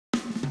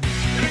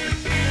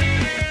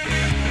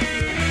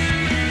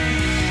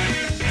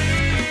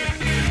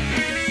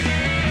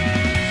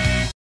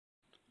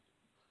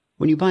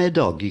When you buy a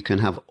dog, you can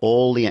have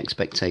all the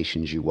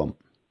expectations you want.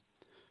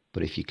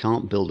 But if you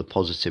can't build a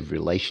positive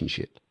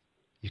relationship,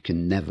 you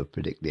can never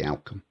predict the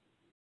outcome.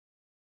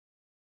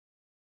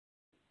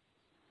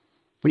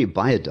 When you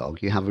buy a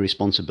dog, you have a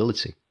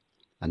responsibility,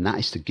 and that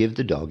is to give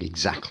the dog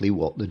exactly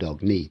what the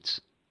dog needs.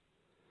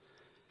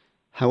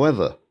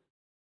 However,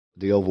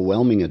 the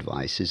overwhelming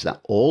advice is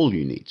that all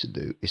you need to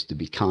do is to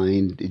be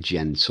kind,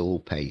 gentle,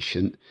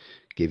 patient,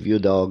 give your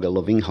dog a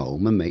loving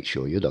home, and make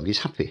sure your dog is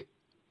happy.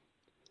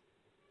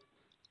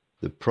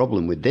 The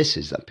problem with this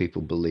is that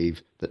people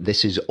believe that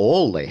this is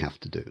all they have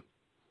to do.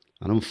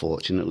 And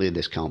unfortunately,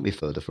 this can't be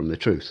further from the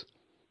truth.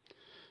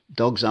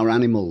 Dogs are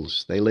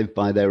animals. They live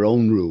by their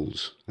own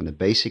rules, and a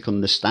basic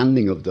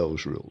understanding of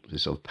those rules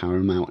is of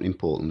paramount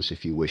importance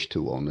if you wish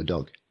to own a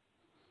dog.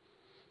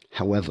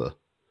 However,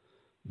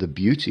 the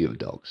beauty of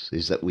dogs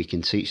is that we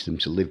can teach them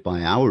to live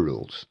by our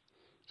rules,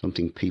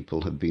 something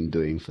people have been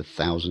doing for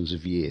thousands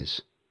of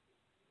years.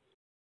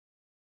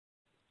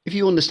 If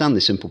you understand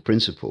this simple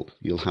principle,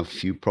 you'll have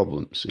few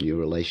problems in your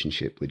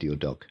relationship with your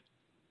dog.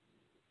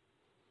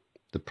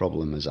 The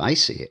problem, as I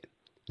see it,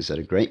 is that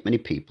a great many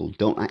people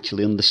don't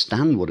actually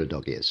understand what a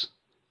dog is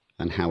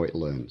and how it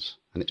learns.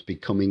 And it's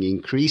becoming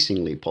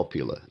increasingly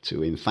popular to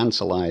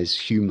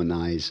infantilize,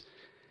 humanize,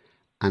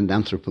 and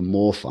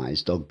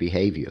anthropomorphize dog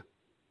behavior.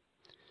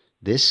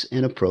 This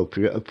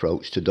inappropriate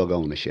approach to dog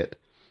ownership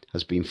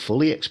has been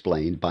fully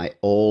explained by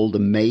all the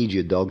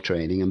major dog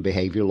training and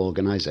behavioral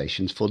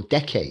organizations for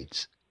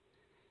decades.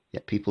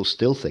 Yet people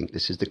still think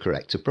this is the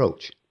correct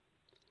approach.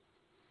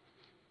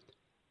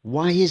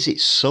 Why is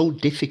it so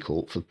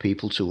difficult for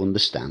people to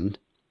understand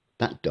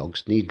that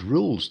dogs need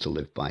rules to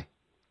live by?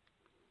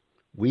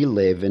 We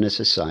live in a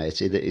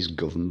society that is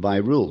governed by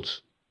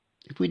rules.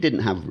 If we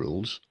didn't have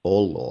rules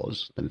or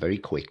laws, then very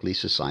quickly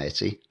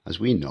society, as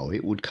we know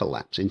it, would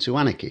collapse into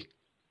anarchy.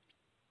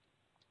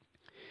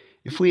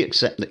 If we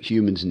accept that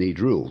humans need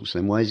rules,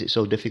 then why is it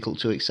so difficult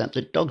to accept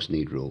that dogs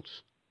need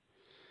rules?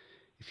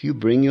 If you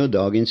bring your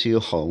dog into your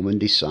home and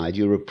decide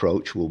your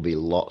approach will be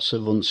lots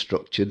of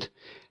unstructured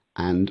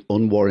and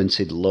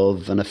unwarranted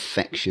love and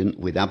affection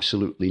with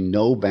absolutely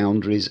no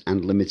boundaries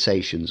and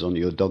limitations on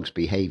your dog's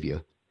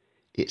behavior,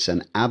 it's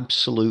an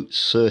absolute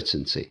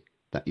certainty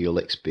that you'll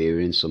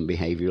experience some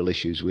behavioral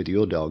issues with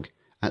your dog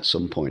at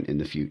some point in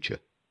the future.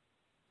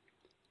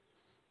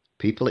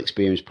 People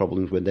experience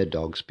problems with their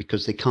dogs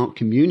because they can't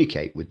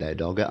communicate with their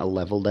dog at a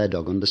level their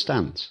dog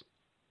understands.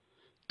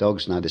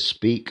 Dogs neither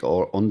speak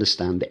or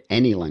understand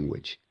any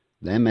language.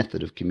 Their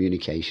method of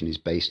communication is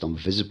based on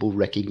visible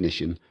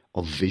recognition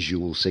of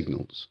visual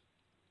signals.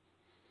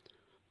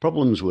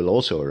 Problems will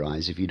also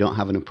arise if you don't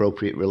have an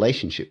appropriate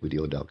relationship with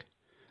your dog,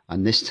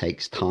 and this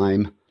takes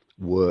time,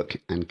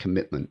 work, and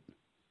commitment.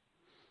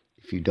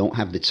 If you don't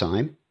have the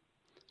time,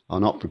 are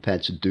not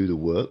prepared to do the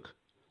work,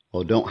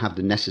 or don't have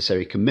the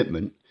necessary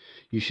commitment,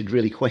 you should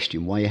really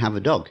question why you have a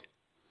dog.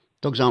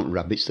 Dogs aren't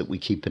rabbits that we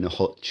keep in a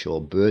hutch, or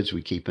birds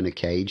we keep in a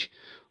cage,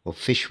 or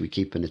fish we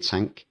keep in a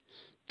tank.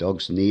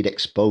 Dogs need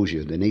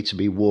exposure. They need to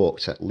be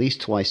walked at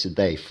least twice a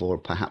day for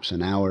perhaps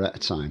an hour at a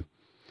time.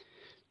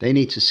 They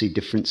need to see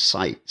different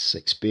sights,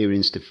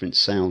 experience different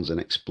sounds, and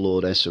explore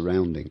their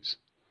surroundings.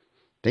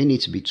 They need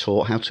to be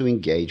taught how to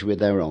engage with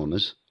their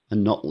owners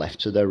and not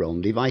left to their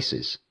own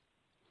devices.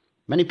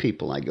 Many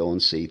people I go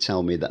and see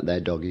tell me that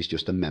their dog is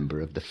just a member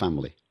of the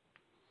family.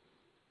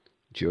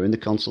 During the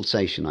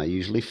consultation, I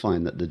usually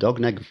find that the dog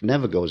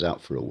never goes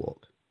out for a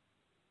walk,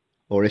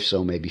 or if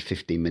so, maybe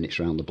 15 minutes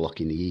round the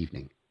block in the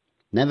evening.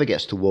 Never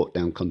gets to walk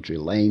down country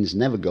lanes,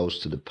 never goes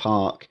to the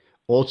park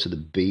or to the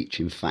beach,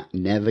 in fact,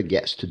 never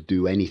gets to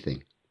do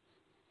anything.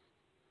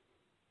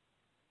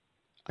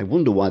 I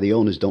wonder why the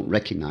owners don't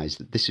recognise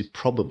that this is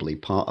probably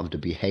part of the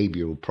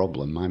behavioural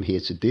problem I'm here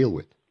to deal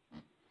with.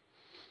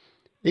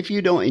 If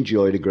you don't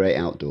enjoy the great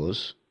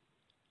outdoors,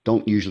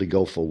 don't usually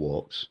go for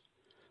walks,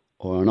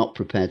 or are not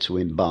prepared to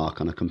embark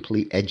on a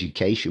complete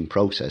education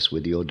process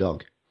with your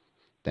dog,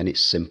 then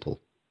it's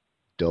simple.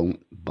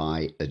 Don't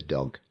buy a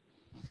dog.